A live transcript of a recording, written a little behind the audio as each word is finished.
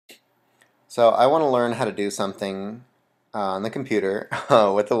So I want to learn how to do something on the computer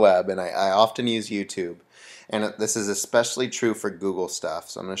with the web, and I often use YouTube. And this is especially true for Google stuff.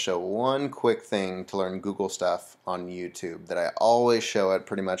 So I'm going to show one quick thing to learn Google stuff on YouTube that I always show at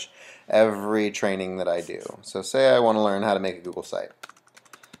pretty much every training that I do. So say I want to learn how to make a Google site.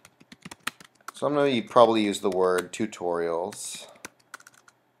 So I'm going to probably use the word tutorials.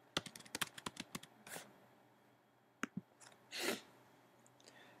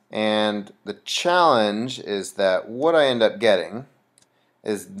 And the challenge is that what I end up getting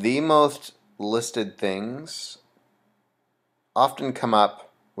is the most listed things often come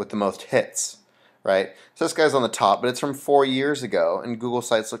up with the most hits, right? So this guy's on the top, but it's from 4 years ago, and Google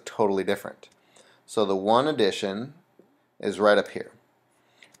sites look totally different. So the one addition is right up here.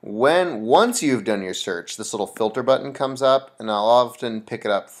 Once you've done your search, this little filter button comes up, and I'll often pick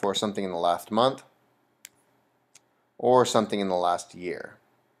it up for something in the last month or something in the last year.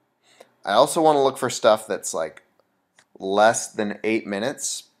 I also want to look for stuff that's like less than 8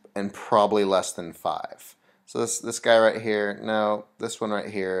 minutes and probably less than 5. So this guy right here, no, this one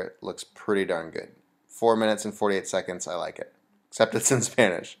right here looks pretty darn good. 4 minutes and 48 seconds, I like it. Except it's in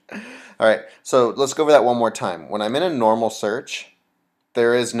Spanish. Alright, so let's go over that one more time. When I'm in a normal search,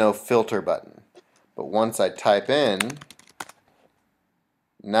 there is no filter button. But once I type in,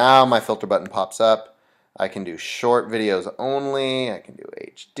 now my filter button pops up. I can do short videos only, I can do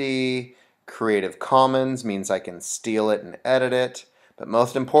HD. Creative Commons means I can steal it and edit it, but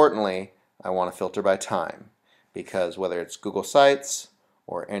most importantly, I want to filter by time, because whether it's Google Sites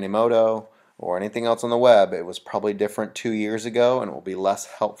or Animoto or anything else on the web, it was probably different 2 years ago and it will be less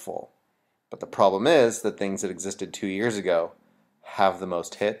helpful. But the problem is that things that existed 2 years ago have the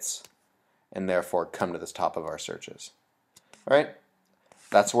most hits and therefore come to the top of our searches. All right,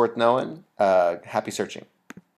 that's worth knowing. Happy searching.